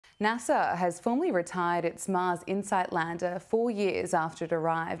NASA has formally retired its Mars InSight lander 4 years after it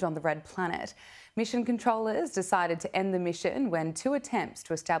arrived on the red planet. Mission controllers decided to end the mission when 2 attempts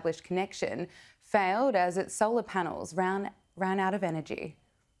to establish connection failed as its solar panels ran out of energy.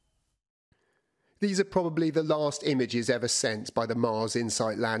 These are probably the last images ever sent by the Mars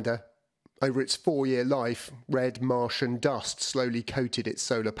InSight lander. Over its 4-year life, red Martian dust slowly coated its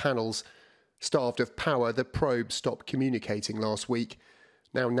solar panels. Starved of power, the probe stopped communicating last week.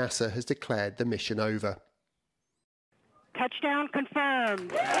 Now NASA has declared the mission over. Touchdown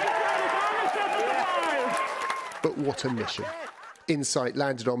confirmed. But what a mission. InSight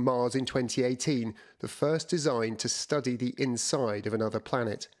landed on Mars in 2018, the first designed to study the inside of another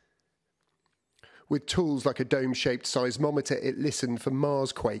planet. With tools like a dome-shaped seismometer, it listened for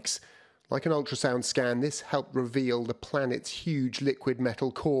Mars quakes. Like an ultrasound scan, this helped reveal the planet's huge liquid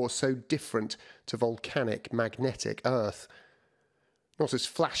metal core, so different to volcanic magnetic Earth. Not as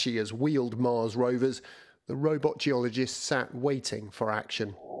flashy as wheeled Mars rovers, the robot geologists sat waiting for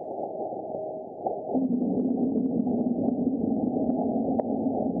action.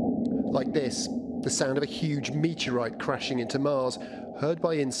 Like this, the sound of a huge meteorite crashing into Mars, heard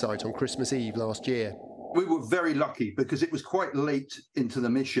by InSight on Christmas Eve last year. We were very lucky because it was quite late into the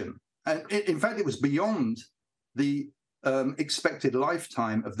mission. And in fact, it was beyond the expected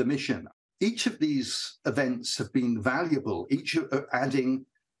lifetime of the mission. Each of these events have been valuable, each adding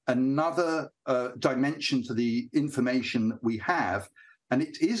another dimension to the information that we have. And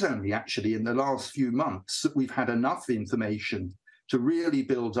it is only actually in the last few months that we've had enough information to really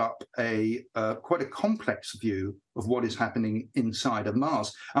build up quite a complex view of what is happening inside of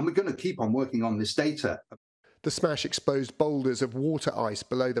Mars. And we're going to keep on working on this data. The smash exposed boulders of water ice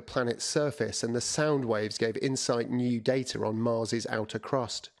below the planet's surface, and the sound waves gave InSight new data on Mars's outer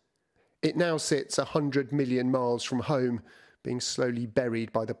crust. It now sits 100 million miles from home, being slowly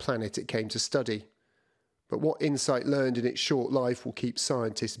buried by the planet it came to study. But what InSight learned in its short life will keep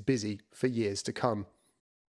scientists busy for years to come.